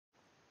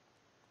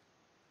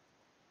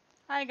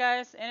Hi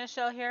guys,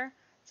 Anichelle here.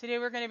 Today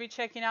we're going to be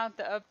checking out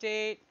the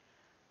update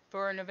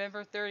for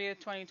November 30th,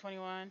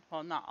 2021.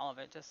 Well, not all of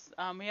it, just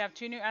we have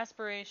two new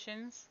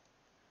aspirations.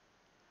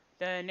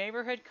 The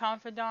Neighborhood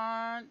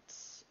Confidant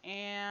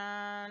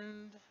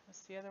and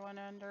what's the other one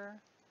under?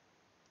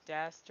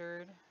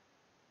 Dastard,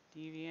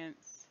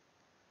 Deviants,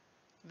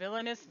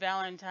 Villainous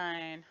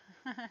Valentine.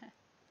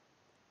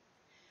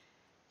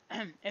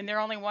 And they're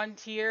only one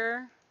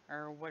tier,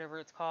 or whatever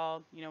it's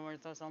called, you know, where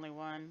there's only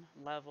one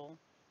level.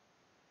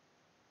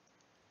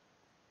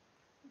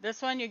 This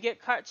one, you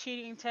get caught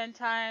cheating 10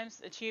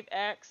 times, achieve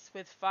X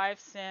with 5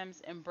 sims,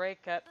 and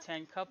break up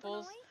 10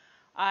 couples.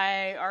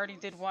 I already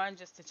did one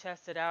just to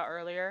test it out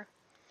earlier.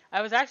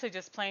 I was actually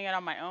just playing it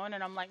on my own,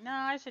 and I'm like, no,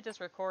 I should just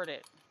record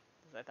it.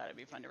 Because I thought it'd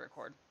be fun to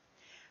record.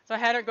 So I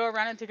had her go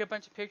around and take a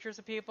bunch of pictures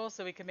of people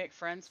so we could make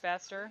friends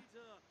faster.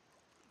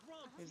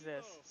 Who's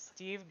this?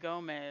 Steve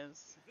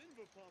Gomez.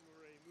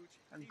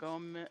 Or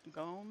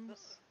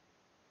Gomes?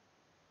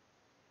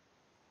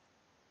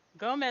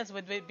 Gomez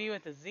would be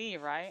with a Z,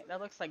 right? That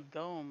looks like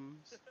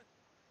Gomes.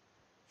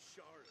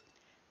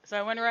 So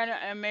I went around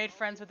and made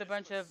friends with a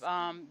bunch of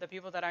the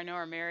people that I know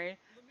are married.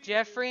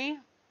 Jeffrey,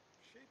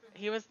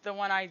 he was the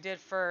one I did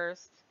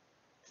first.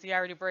 See, I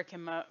already broke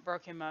him up.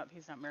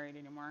 He's not married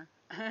anymore.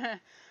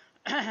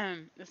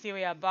 Let's see,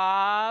 we have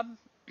Bob,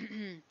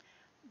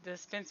 the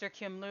Spencer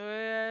Kim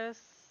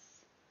Lewis,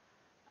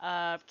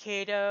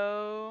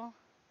 Kato,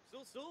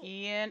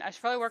 Ian. I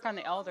should probably work on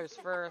the elders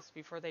first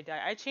before they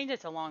die. I changed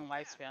it to long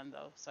lifespan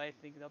though, so I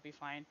think they'll be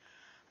fine.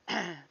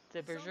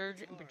 The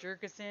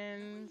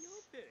Bergergesons.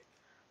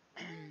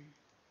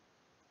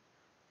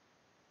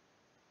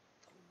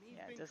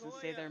 Yeah, it doesn't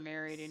say they're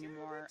married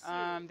anymore.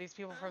 These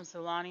people from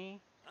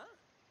Solani.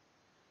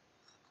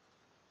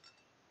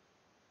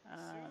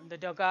 The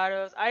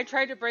Delgados. I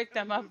tried to break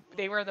them up.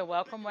 They were the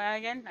welcome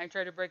wagon. I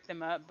tried to break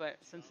them up, but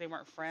since they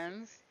weren't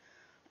friends,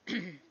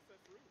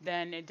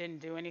 then it didn't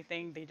do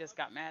anything. They just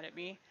got mad at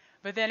me.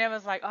 But then it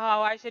was like,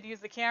 oh, I should use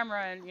the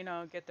camera and, you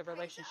know, get the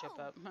relationship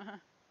up.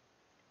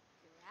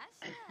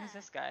 Who's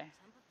this guy?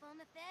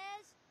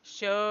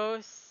 Sho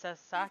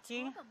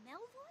Sasaki.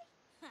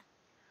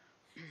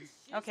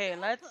 Okay,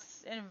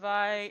 let's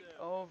invite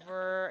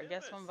over, I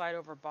guess we'll invite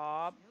over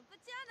Bob.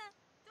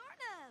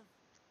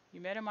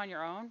 You met him on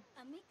your own?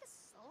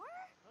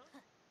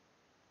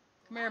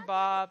 Come here,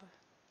 Bob.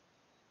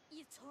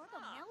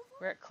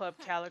 We're at Club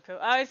Calico.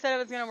 I said I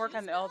was going to work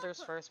on the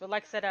elders first, but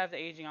like I said, I have the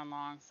aging on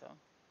long, so.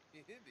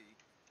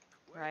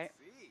 Right?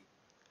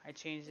 I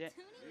changed it.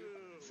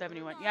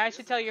 71. Yeah, I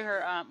should tell you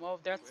her, well,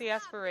 that's the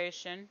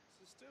aspiration.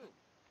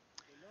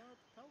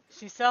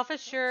 She's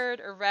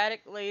self-assured,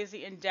 erratic,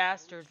 lazy, and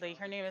dastardly.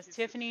 Her name is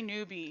Tiffany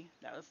Newbie.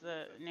 That was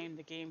the name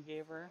the game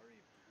gave her.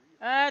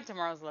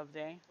 Tomorrow's love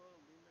day.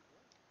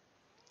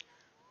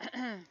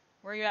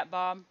 Where are you at,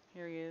 Bob?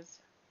 Here he is.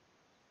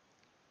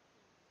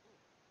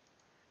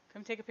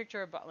 Come take a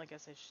picture of Bob. I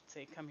guess I should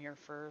say come here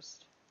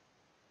first.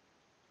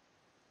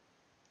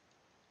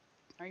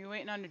 Are you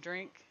waiting on a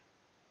drink?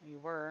 You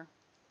were.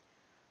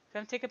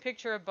 Come take a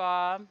picture of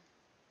Bob.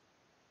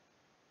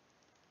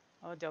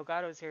 Oh,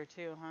 Delgado's here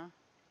too, huh?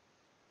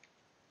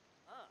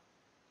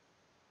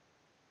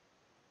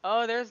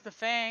 Oh, there's the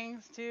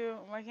fangs too.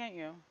 Why can't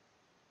you?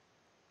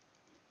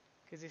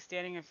 Because he's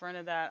standing in front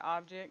of that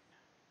object.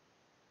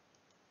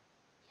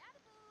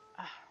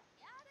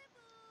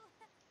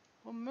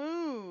 Well,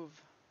 move.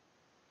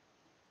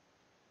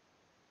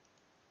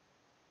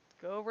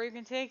 Go where you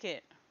can take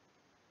it.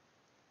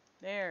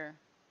 There.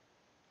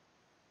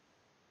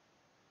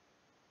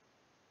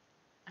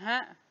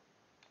 Huh?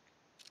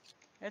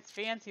 It's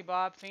fancy,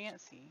 Bob.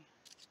 Fancy.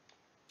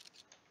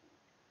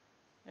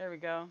 There we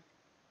go.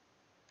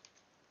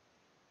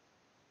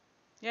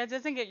 Yeah, it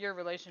doesn't get your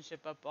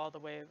relationship up all the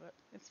way, but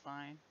it's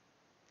fine.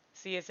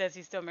 See, it says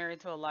he's still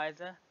married to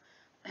Eliza.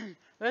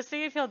 Let's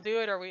see if he'll do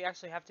it or we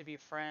actually have to be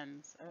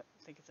friends. I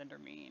think it's under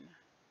mean.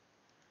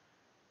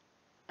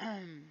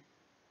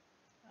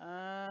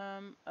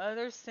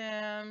 Other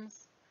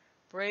Sims.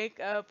 Break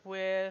up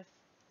with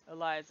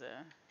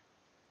Eliza.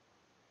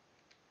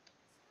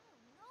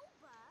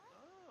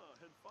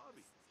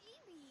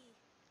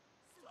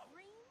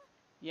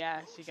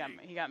 Yeah, he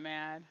got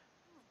mad.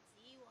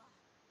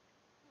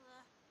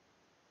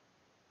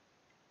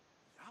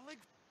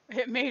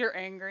 It made her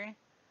angry.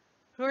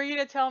 Who are you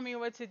to tell me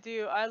what to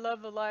do? I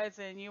love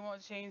Eliza and you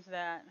won't change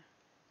that.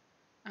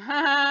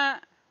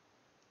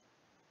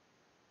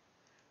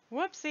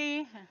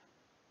 Whoopsie.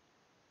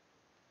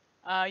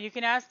 You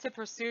can ask to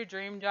pursue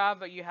dream job,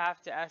 but you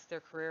have to ask their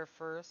career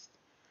first.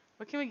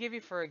 What can we give you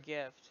for a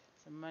gift?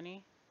 Some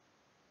money?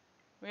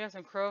 We have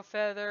some crow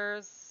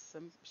feathers.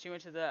 She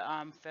went to the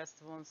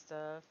festival and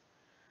stuff.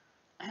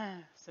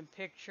 Some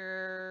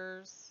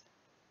pictures.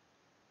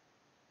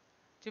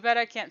 Too bad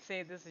I can't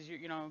say this is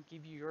you know,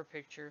 give you your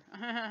picture.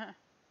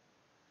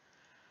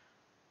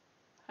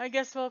 I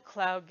guess we'll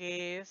cloud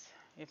gaze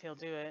if he'll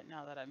do it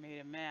now that I made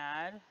him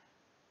mad.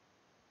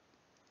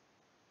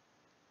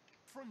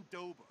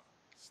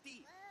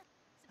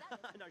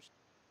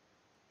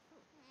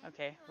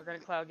 Okay, we're gonna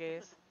cloud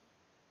gaze.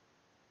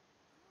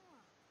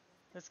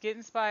 Let's get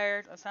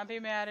inspired. Let's not be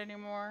mad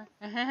anymore.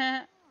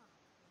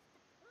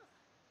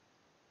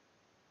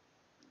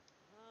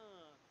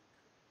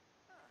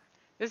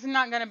 This is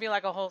not going to be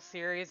like a whole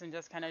series and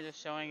just kind of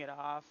just showing it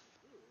off.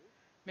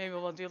 Maybe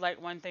we'll do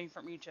like one thing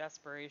from each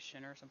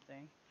aspiration or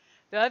something.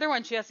 The other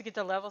one, she has to get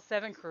to level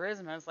 7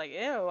 charisma. It's like,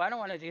 ew, I don't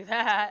want to do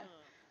that.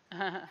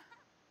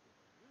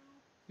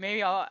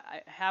 Maybe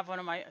have one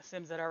of my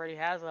Sims that already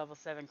has level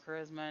 7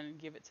 charisma and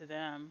give it to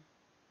them.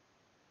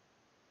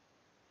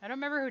 I don't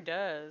remember who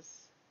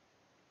does.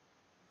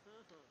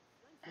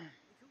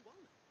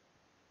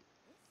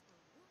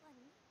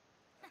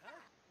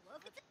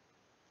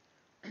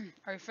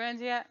 Are we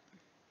friends yet?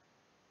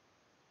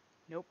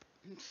 Nope.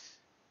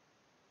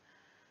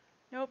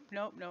 Nope,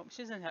 nope, nope.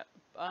 She doesn't have.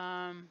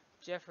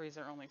 Jeffrey's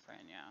our only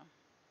friend, yeah.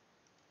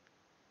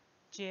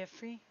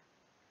 Jeffrey?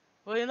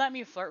 Will you let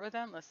me flirt with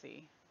him? Let's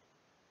see.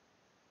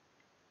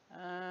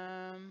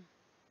 Let's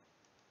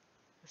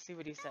see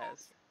what he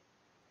says.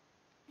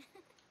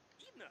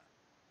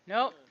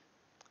 Nope.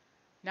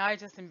 Now I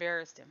just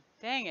embarrassed him.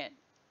 Dang it.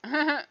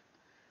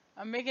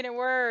 I'm making it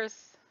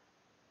worse.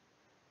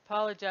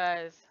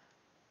 Apologize.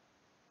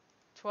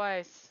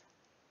 Twice.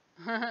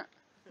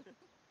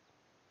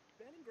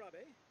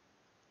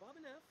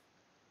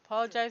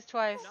 Apologize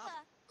twice.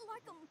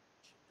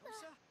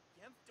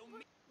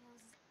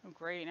 Oh,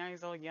 great. Now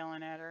he's all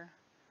yelling at her.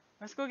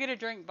 Let's go get a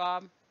drink,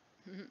 Bob.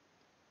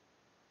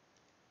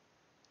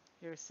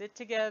 Here, sit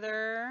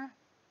together.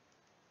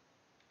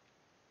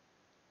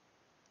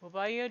 We'll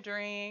buy you a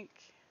drink.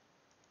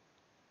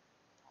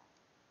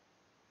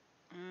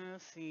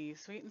 Let's see.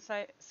 Sweet and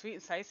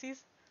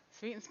spices?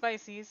 Sweet and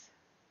spices.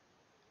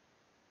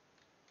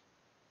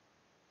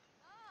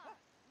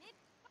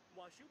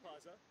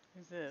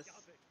 Who's this?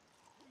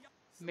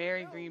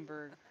 Mary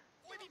Greenberg.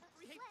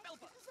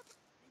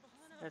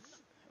 That's.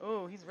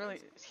 Oh, he's really.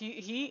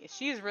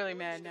 She's really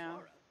mad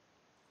now.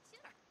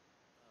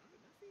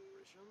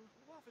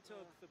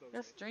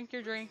 Just drink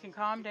your drink and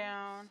calm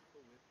down.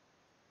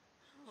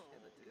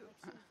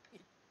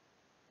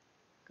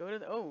 Go to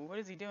the. Oh, what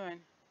is he doing?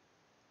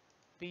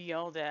 Be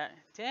yelled at.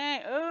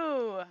 Dang.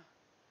 Oh.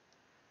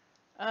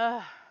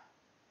 Are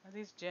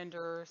these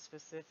gender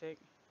specific?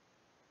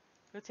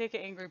 Go take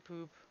an angry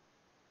poop.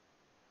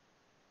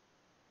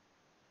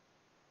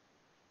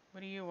 What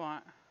do you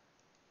want?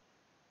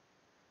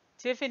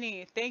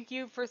 Tiffany, thank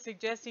you for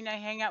suggesting I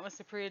hang out with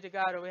Supriya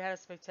Degado. We had a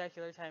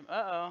spectacular time.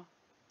 Uh-oh.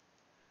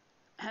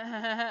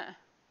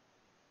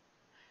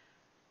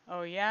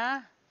 Oh,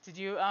 yeah? Did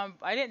you,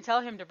 I didn't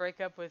tell him to break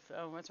up with,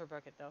 oh, what's her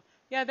bucket, though?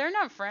 Yeah, they're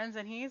not friends,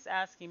 and he's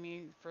asking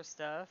me for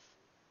stuff.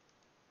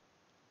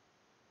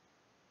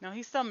 No,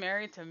 he's still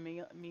married to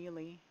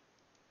Mealy.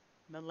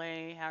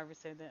 Malay, however you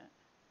say that.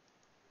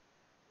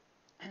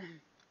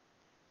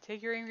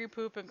 Take your angry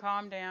poop and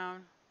calm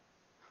down.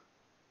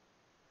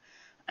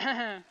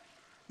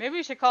 Maybe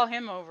we should call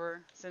him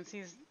over since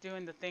he's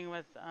doing the thing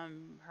with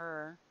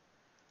her.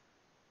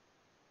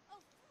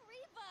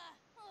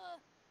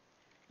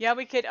 Yeah,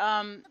 we could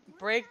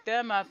break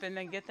them up and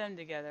then get them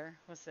together.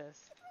 What's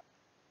this?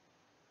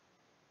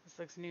 This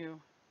looks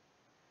new.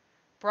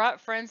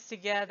 Brought friends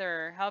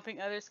together, helping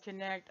others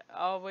connect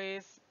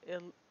always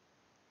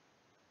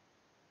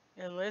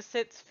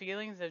elicits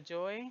feelings of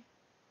joy.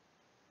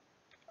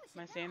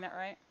 Am I saying that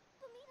right?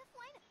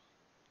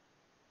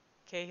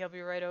 Okay, he'll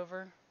be right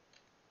over.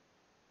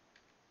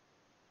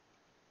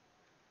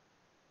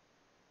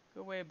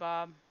 Go away,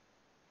 Bob.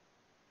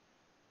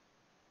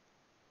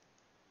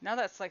 Now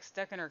that's like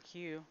stuck in her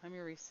queue. Let me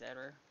reset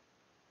her.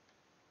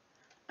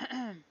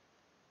 I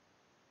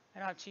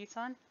don't have cheats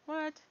on?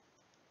 What?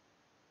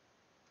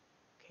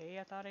 Okay,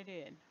 I thought I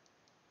did.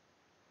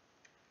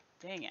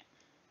 Dang it.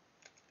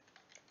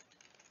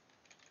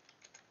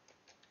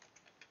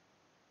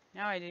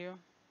 Now I do.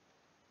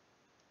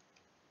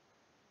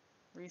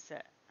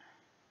 Reset.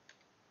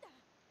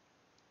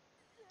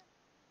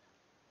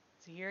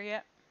 Is he here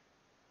yet?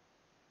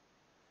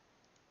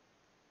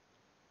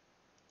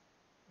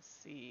 Let's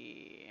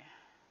see.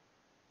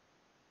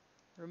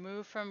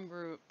 Remove from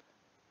group.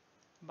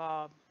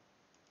 Bob.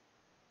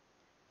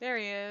 There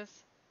he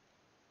is.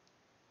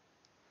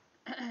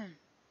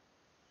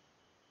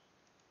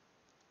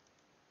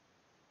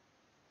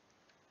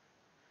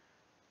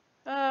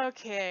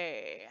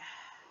 Okay.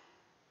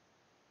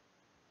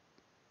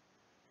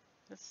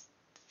 Let's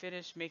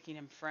finish making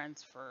him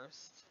friends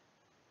first.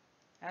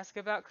 Ask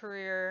about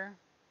career.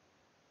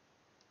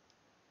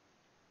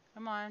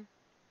 Come on.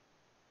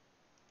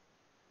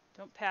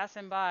 Don't pass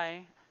him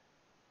by.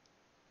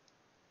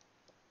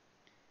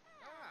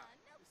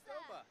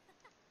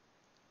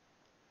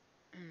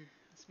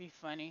 Let's be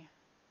funny.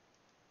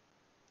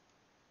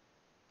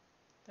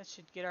 That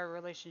should get our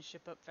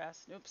relationship up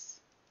fast.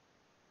 Oops.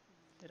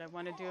 Did I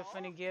want to do a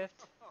funny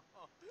gift?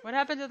 What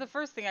happened to the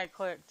first thing I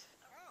clicked?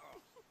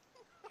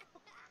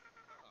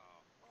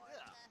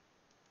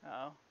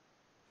 Uh-oh.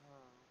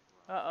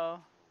 Uh-oh.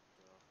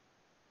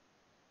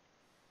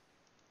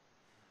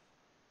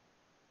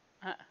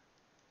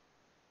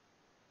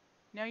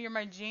 Now you're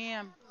my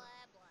jam.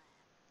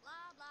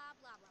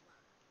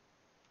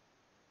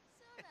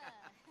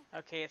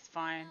 Okay, it's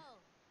fine.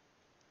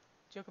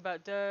 Joke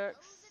about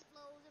ducks.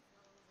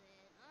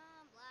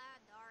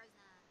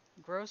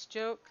 Gross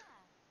joke.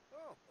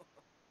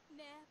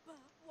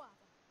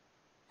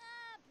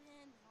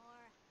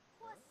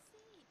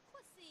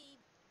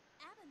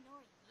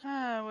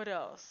 What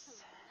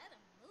else?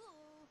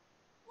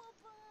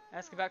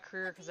 Ask about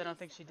career because I don't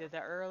think she did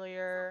that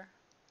earlier.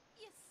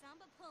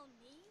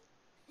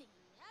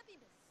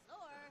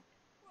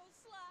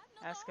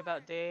 Ask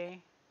about day.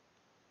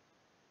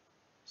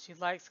 She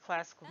likes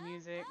classical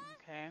music.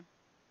 Okay.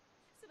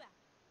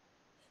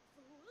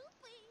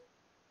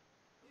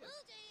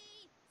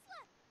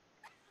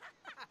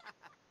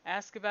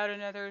 Ask about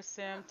another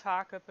sim.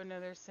 Talk up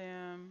another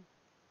sim.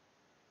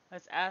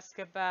 Let's ask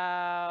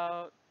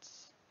about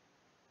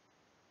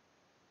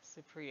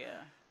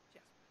Supriya.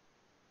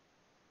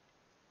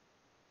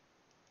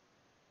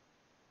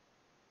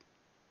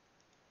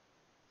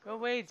 Go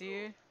away,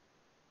 dude.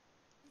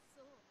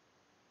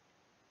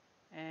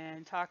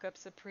 And talk up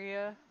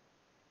Supriya.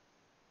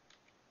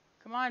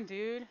 Come on,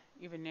 dude.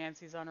 Even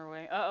Nancy's on her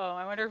way. Uh-oh,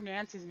 I wonder if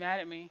Nancy's mad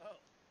at me.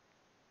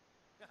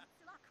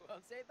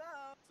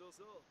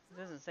 It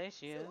doesn't say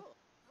she is.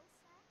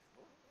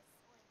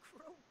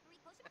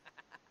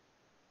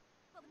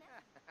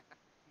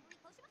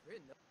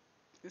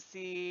 Let's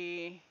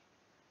see.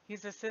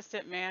 He's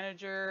assistant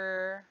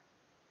manager.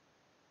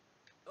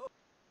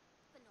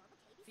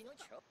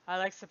 I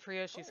like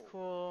Supriya. She's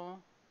cool.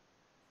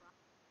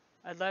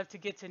 I'd love to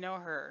get to know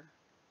her.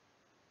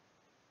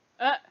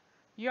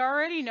 You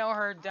already know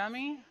her,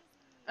 dummy.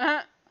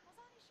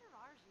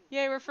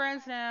 Yay, we're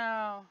friends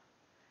now.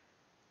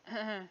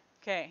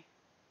 Okay.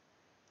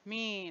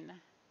 Mean.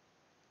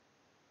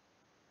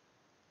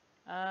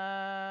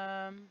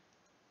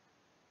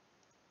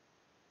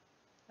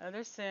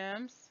 Other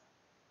Sims.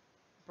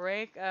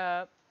 Break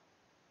up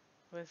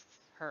with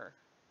her.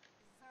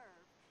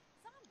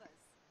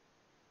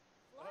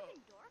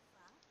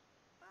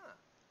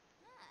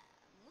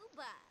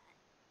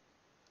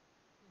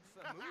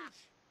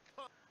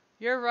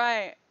 You're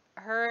right.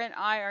 Her and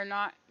I are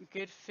not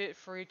good fit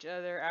for each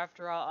other.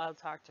 After all, I'll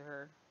talk to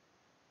her.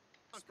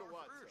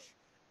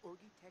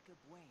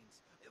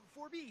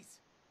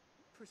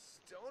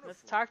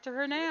 Let's talk to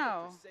her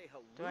now.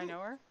 Do I know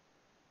her?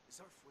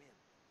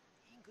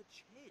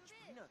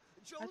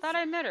 I thought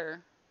I met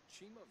her.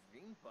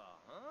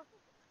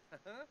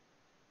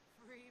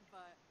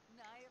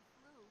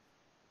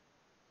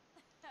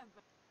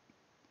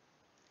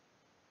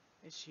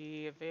 Is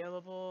she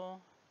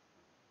available?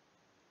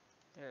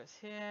 There's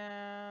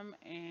him,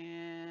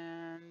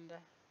 and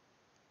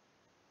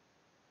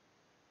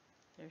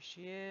there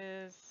she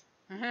is.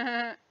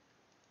 I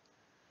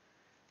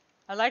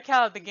like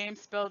how the game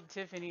spelled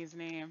Tiffany's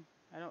name.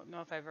 I don't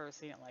know if I've ever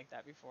seen it like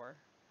that before.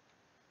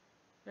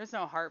 There's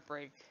no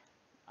heartbreak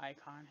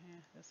icon.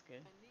 Yeah, that's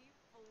good.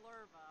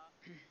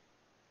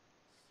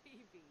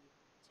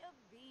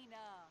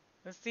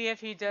 Let's see if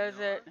he does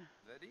it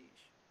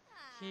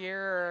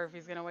here or if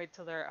he's gonna wait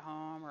till they're at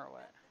home or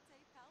what.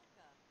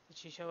 Did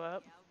she show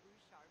up?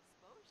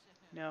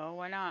 No,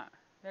 why not?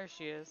 There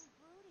she is.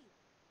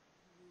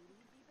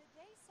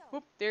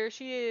 Whoop, there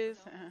she is.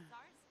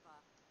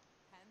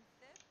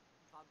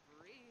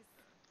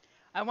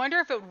 I wonder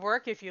if it would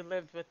work if you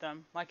lived with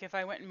them. Like if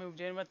I went and moved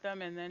in with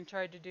them and then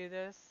tried to do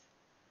this.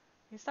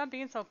 You stop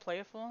being so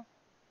playful.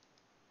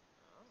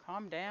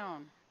 Calm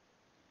down.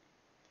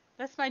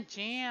 That's my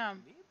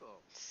jam.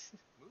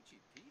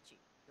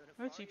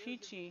 Moochie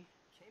Peachy.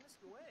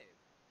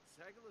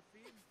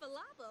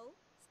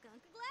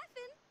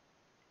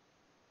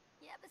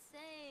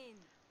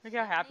 Look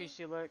how happy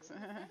she looks.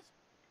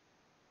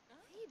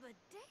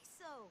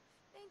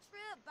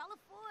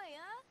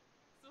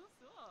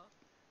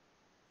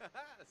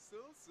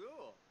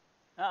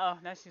 Uh-oh,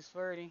 now she's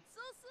flirty.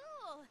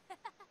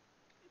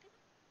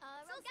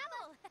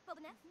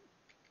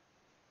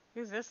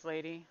 Who's this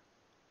lady?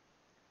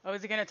 Oh,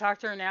 is he gonna talk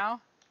to her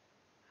now?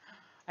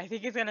 I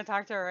think he's gonna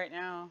talk to her right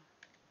now.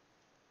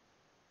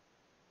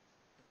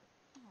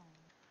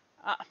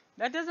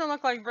 That doesn't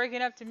look like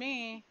breaking up to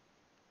me.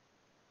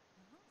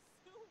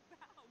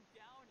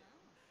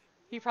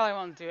 He probably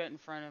won't do it in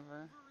front of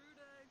her.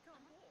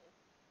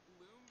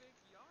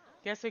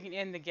 Guess we can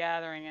end the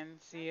gathering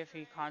and see if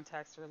he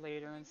contacts her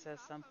later and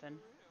says something.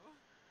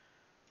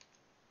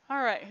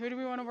 Alright, who do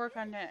we want to work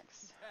on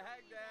next?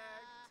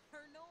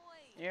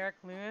 Eric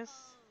Lewis?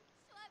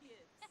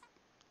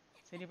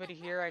 Is anybody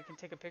here I can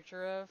take a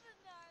picture of?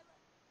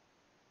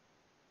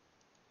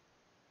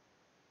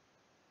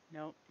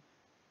 Nope.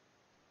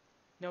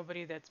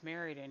 Nobody that's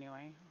married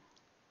anyway.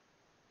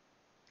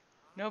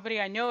 Nobody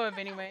I know of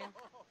anyway.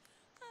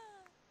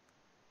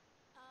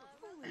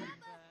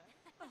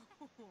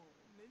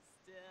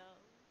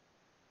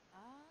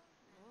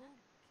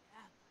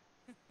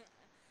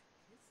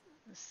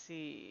 Let's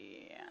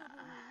see.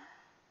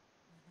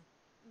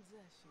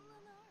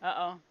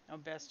 Uh-oh. Oh,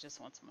 Bess just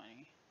wants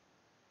money.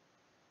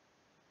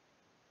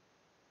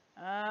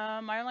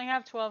 I only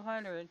have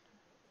 1,200.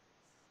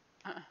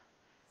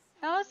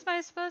 How else am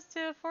I supposed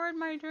to afford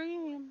my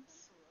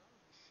dreams?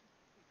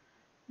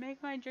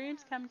 Make my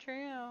dreams come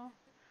true.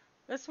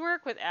 Let's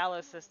work with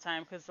Alice this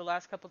time, because the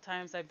last couple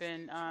times I've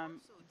been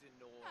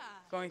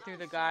going through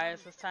the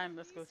guys. This time,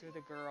 let's go through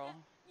the girl.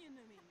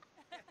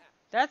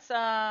 That's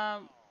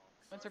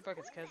what's her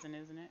bucket's cousin,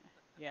 isn't it?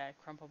 Yeah,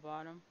 Crumple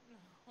Bottom.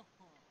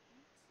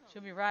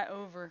 She'll be right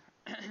over.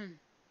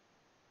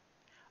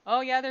 Oh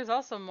yeah, there's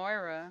also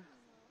Moira.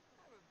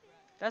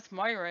 That's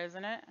Moira,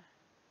 isn't it?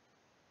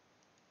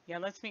 Yeah,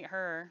 let's meet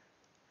her.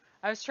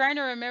 I was trying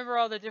to remember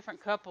all the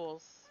different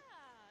couples.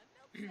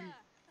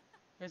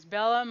 There's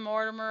Bella,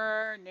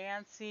 Mortimer,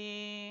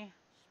 Nancy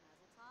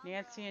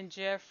and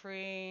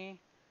Jeffrey.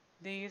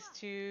 These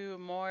two,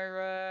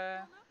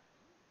 Moira,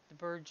 the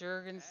Bird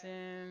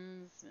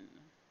Jurgensens, and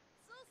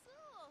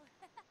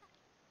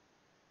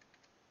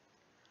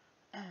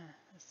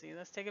let's see.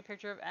 Let's take a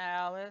picture of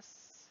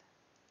Alice.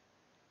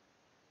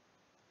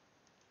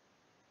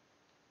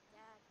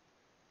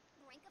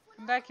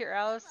 Come back here,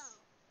 Alice.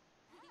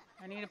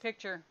 I need a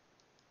picture.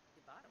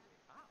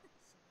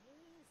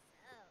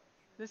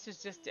 This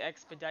is just to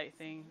expedite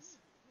things.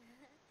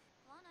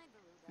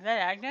 Is that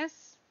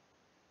Agnes?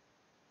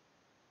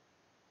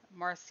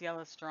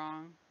 Marciella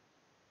Strong.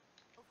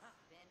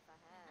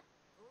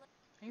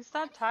 Can you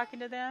stop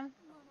talking to them?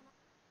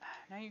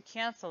 Now you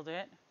canceled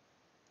it.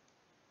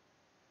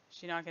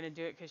 She's not going to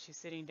do it because she's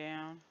sitting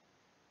down.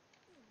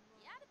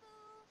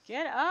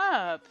 Get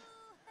up!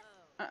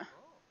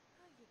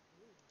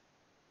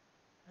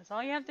 That's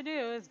all you have to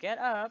do is get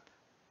up.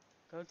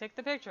 Go take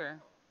the picture.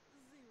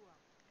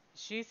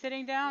 Is she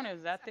sitting down?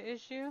 Is that the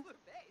issue?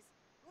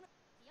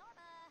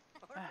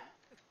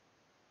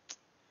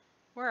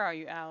 Where are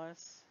you,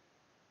 Alice?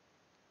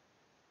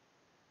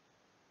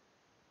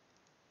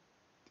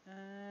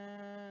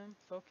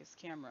 Focus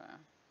camera.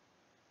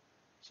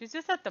 She's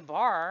just at the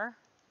bar.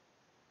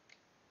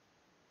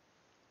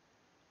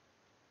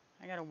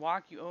 I gotta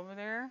walk you over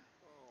there.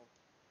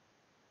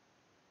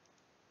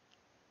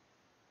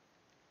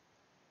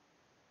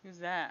 Who's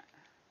that?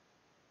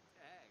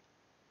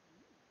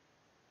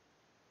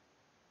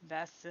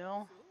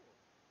 Basil?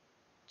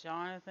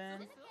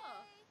 Jonathan?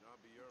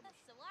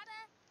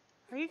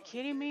 Are you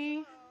kidding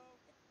me?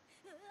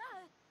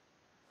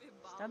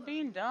 Stop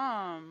being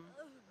dumb.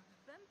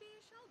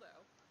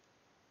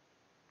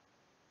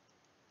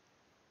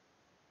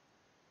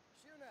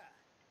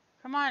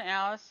 Come on,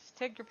 Alice. Just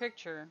take your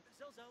picture.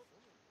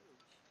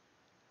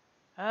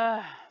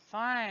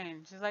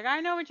 Fine. She's like,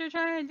 I know what you're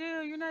trying to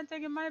do. You're not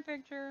taking my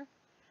picture.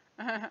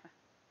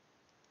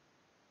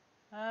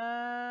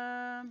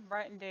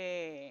 Brighton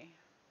Day.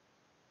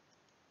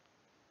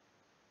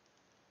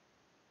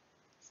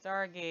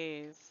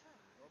 Stargaze.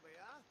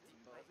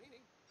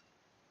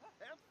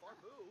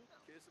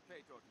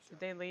 Did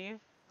they leave?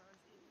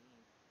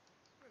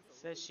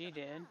 Says she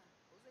did.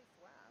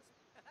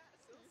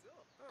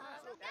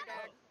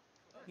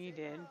 He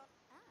did.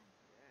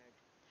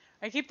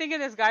 I keep thinking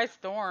this guy's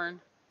Thorn.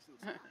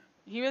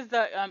 He was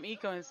the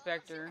eco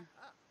inspector.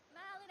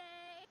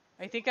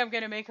 I think I'm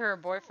gonna make her a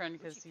boyfriend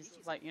because he's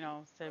like, you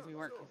know, said we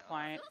weren't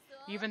compliant,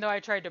 even though I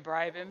tried to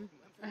bribe him.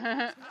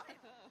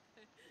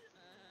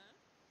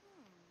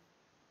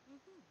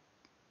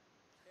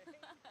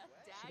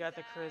 She got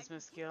the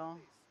charisma skill.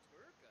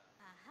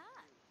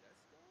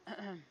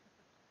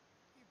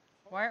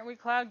 Why aren't we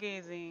cloud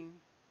gazing?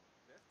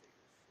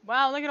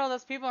 Wow, look at all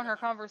those people in her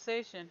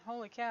conversation.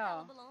 Holy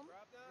cow.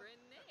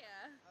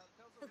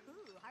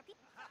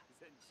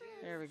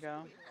 There we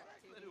go.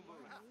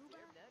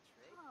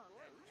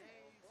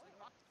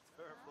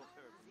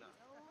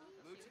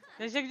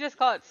 They should just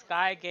call it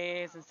sky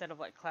gaze instead of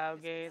like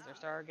cloud gaze or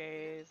star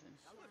gaze. And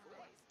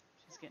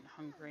she's getting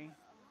hungry.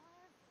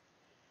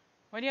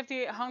 Why do you have to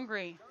get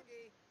hungry?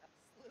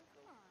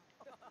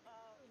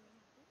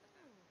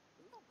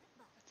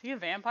 Is he a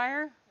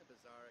vampire?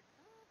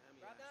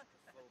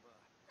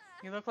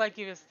 He looked like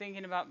he was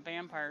thinking about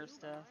vampire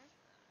stuff.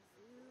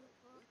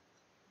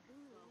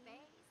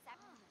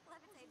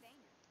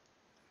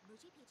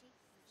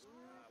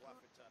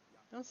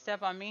 Don't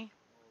step on me.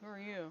 Who are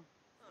you?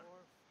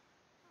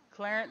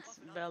 Clarence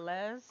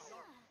Velez?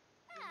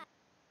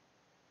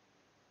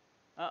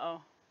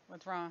 Uh-oh.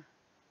 What's wrong?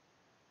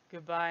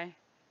 Goodbye.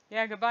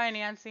 Yeah, goodbye,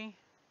 Nancy.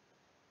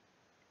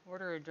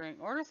 Order a drink.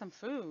 Order some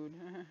food.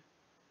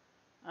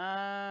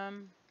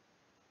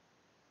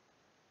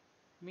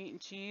 Meat and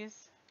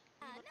cheese.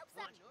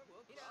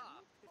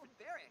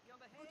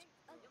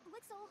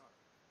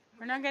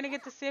 We're not gonna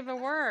get to see if it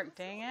worked,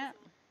 dang it.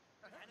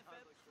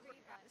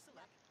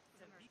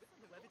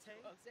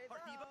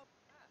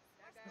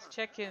 Let's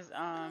check his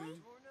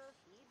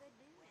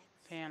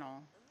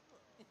panel.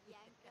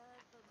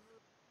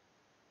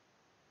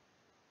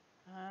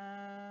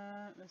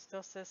 It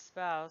still says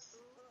spouse.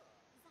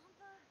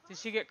 Did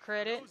she get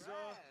credit?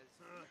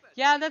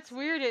 Yeah, that's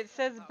weird. It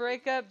says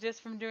break up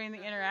just from doing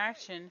the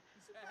interaction,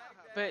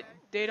 but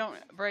they don't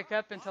break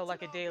up until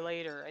like a day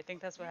later. I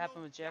think that's what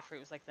happened with Jeffrey.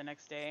 It was like the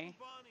next day.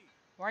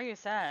 Why are you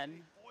sad?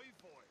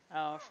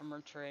 Oh, from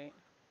her trait.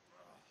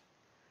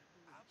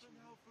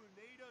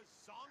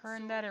 Her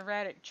and that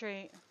erratic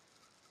trait.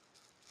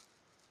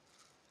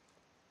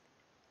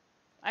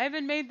 I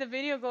even made the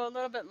video go a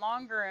little bit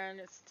longer and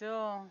it's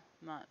still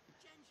not.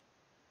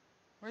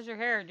 Where's your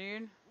hair,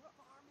 dude?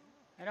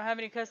 I don't have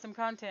any custom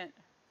content.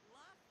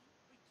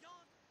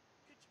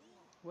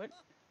 What?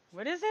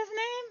 What is his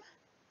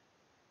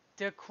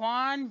name?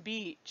 Daquan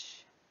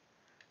Beach.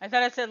 I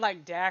thought it said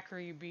like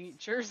Daiquiri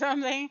Beach or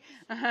something.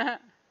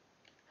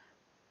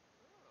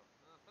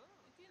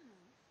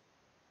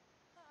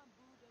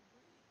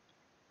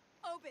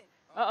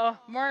 Uh-oh,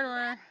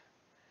 Mortimer.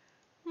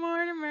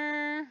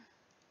 Mortimer.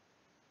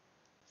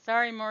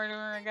 Sorry,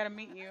 Mortimer, I gotta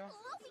meet you.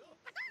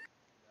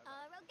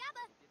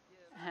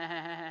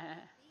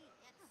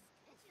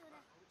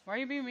 Why are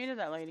you being mean to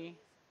that lady?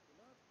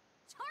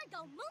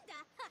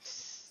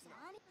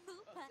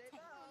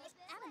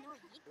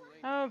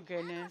 Oh,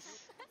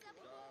 goodness.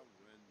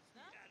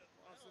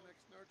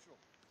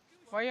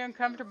 Why are you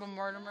uncomfortable,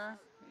 Mortimer?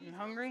 You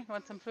hungry?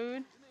 Want some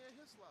food?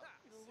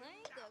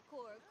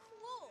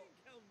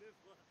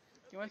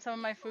 You want some of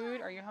my food?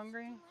 Are you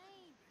hungry?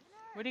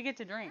 What do you get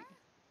to drink?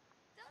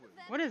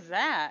 What is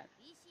that?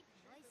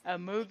 A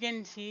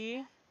Mugen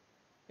tea?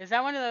 Is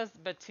that one of those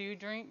Batu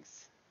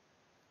drinks?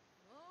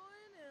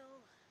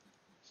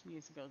 She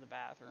needs to go to the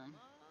bathroom.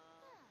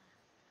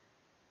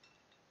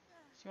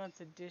 She wants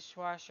a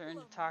dishwasher and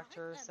to talk to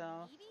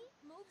herself.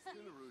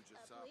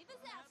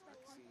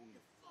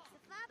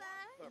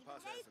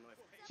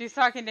 She's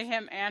talking to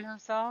him and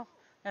herself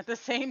at the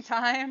same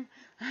time.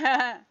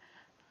 We're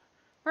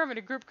having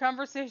a group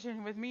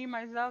conversation with me,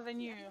 myself,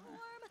 and you.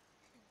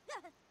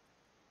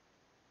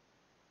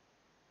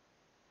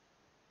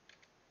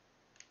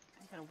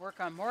 I gotta work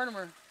on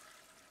Mortimer.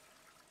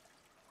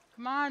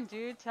 Come on,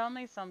 dude, tell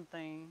me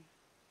something.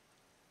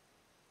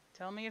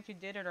 Tell me if you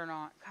did it or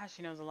not. Gosh,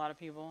 she knows a lot of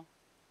people.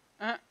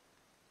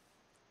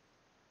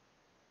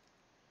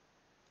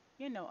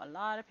 You know a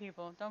lot of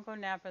people. Don't go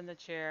nap in the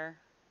chair.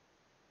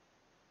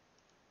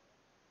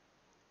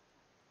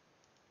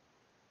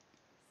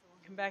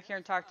 Come back here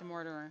and talk to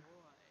Mortimer.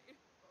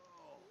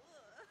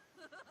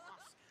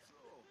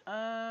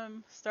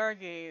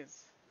 Stargaze.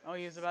 Oh,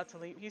 he was about to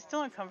leave. He's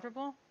still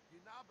uncomfortable?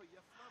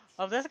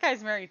 Oh, this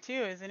guy's married too,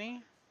 isn't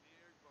he?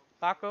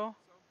 Baku?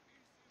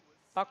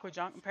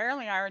 Baku-jang.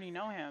 Apparently I already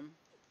know him.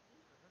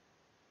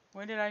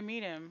 When did I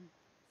meet him?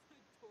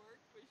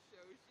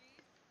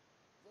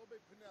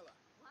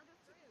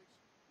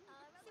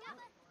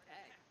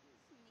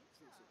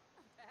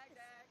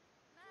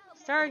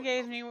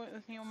 Stargaze me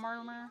with me,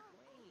 Mortimer.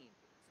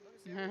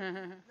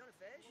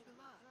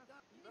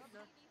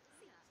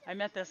 I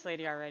met this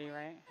lady already,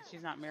 right?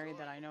 She's not married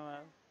that I know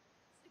of.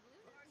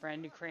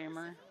 Brandy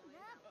Kramer.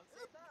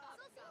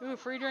 Ooh,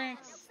 free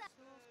drinks.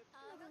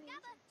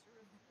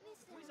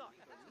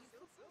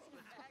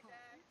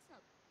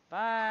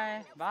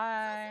 Bye.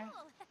 Bye.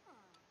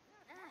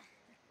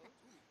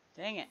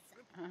 Dang it.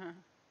 You're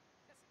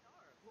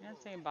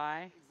not saying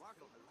bye.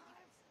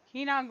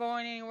 He not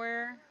going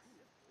anywhere.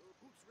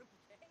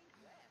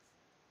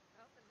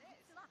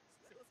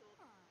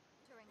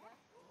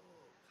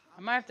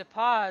 I might have to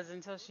pause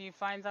until she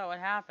finds out what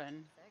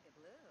happened.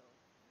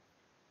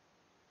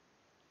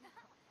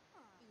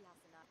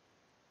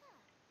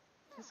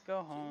 Just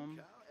go home.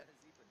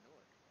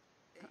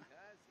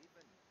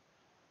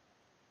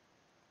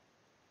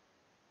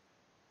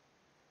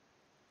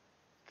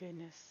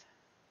 Goodness.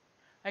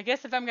 I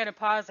guess if I'm going to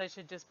pause, I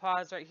should just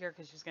pause right here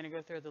because she's going to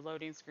go through the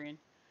loading screen.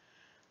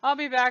 I'll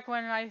be back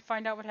when I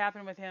find out what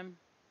happened with him.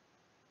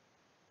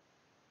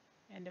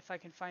 And if I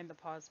can find the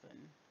pause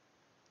button.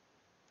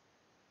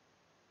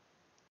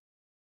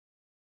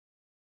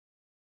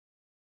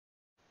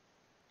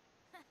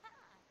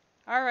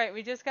 Alright,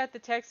 we just got the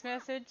text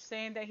message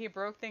saying that he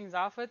broke things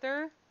off with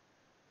her.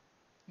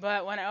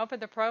 But when I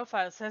opened the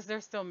profile, it says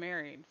they're still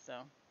married, so.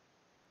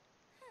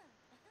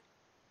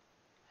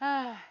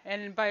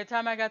 And by the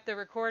time I got the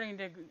recording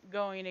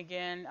going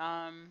again,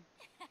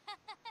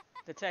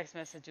 the text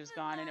message was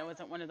gone, and it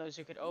wasn't one of those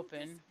you could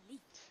open.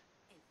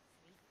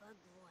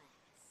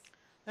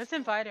 Let's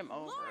invite him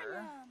over.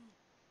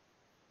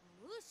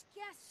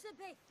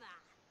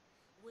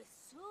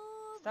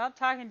 Stop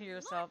talking to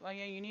yourself. Oh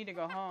yeah, you need to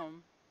go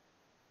home.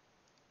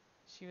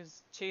 She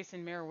was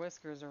chasing Mayor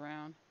Whiskers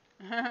around.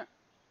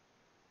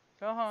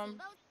 Go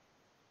home.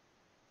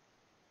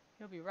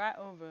 He'll be right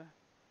over.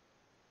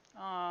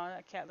 Aw,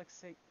 that cat looks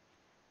sick.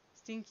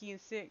 Stinky and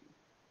sick.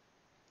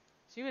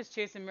 She was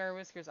chasing Mayor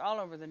Whiskers all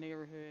over the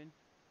neighborhood.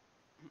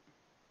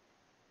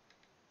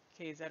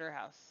 Okay, he's at her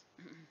house.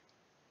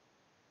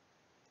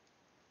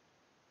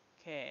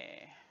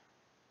 Okay.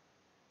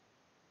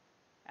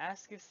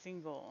 Ask if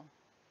single.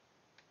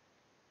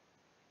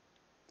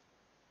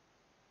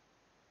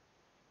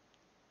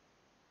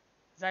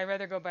 I'd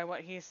rather go by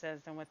what he says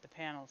than what the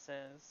panel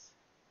says.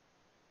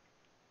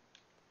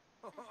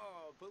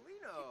 Oh,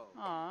 Polino.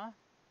 Aw.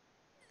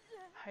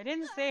 I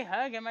didn't say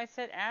hug him, I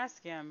said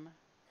ask him.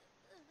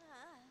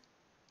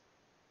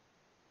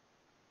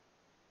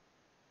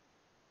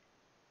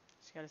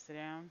 She gotta sit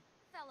down.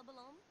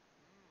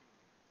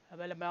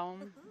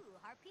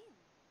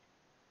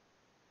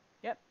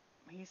 Yep,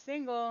 he's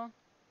single.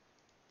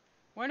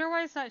 Wonder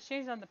why it's not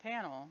changed on the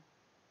panel.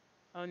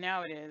 Oh,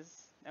 now it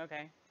is.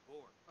 Okay. 4.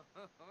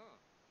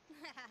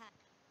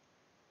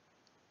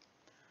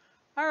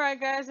 Alright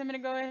guys, I'm gonna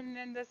go ahead and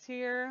end this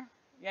here.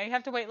 Yeah, you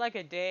have to wait like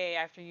a day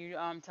after you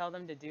tell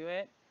them to do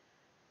it.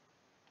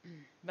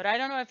 But I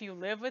don't know if you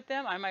live with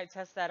them. I might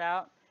test that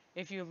out.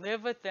 If you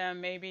live with them,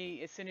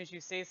 maybe as soon as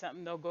you say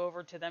something, they'll go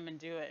over to them and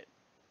do it.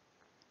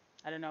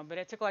 I don't know, but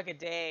it took like a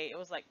day. It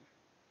was like,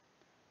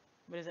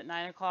 what is it,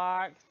 9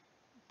 o'clock?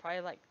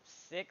 Probably like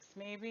 6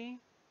 maybe.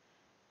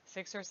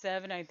 6 or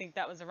 7. I think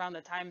that was around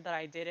the time that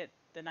I did it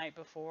the night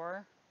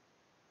before.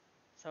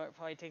 So it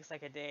probably takes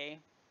like a day.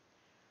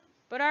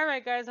 But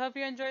alright guys, hope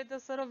you enjoyed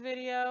this little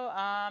video.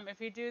 If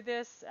you do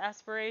this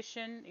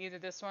aspiration, either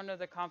this one or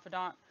the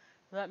confidant,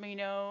 let me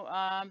know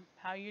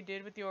how you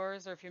did with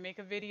yours, or if you make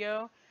a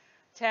video,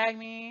 tag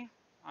me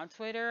on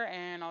Twitter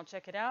and I'll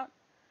check it out.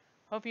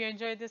 Hope you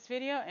enjoyed this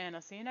video and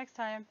I'll see you next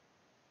time.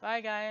 Bye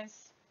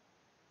guys.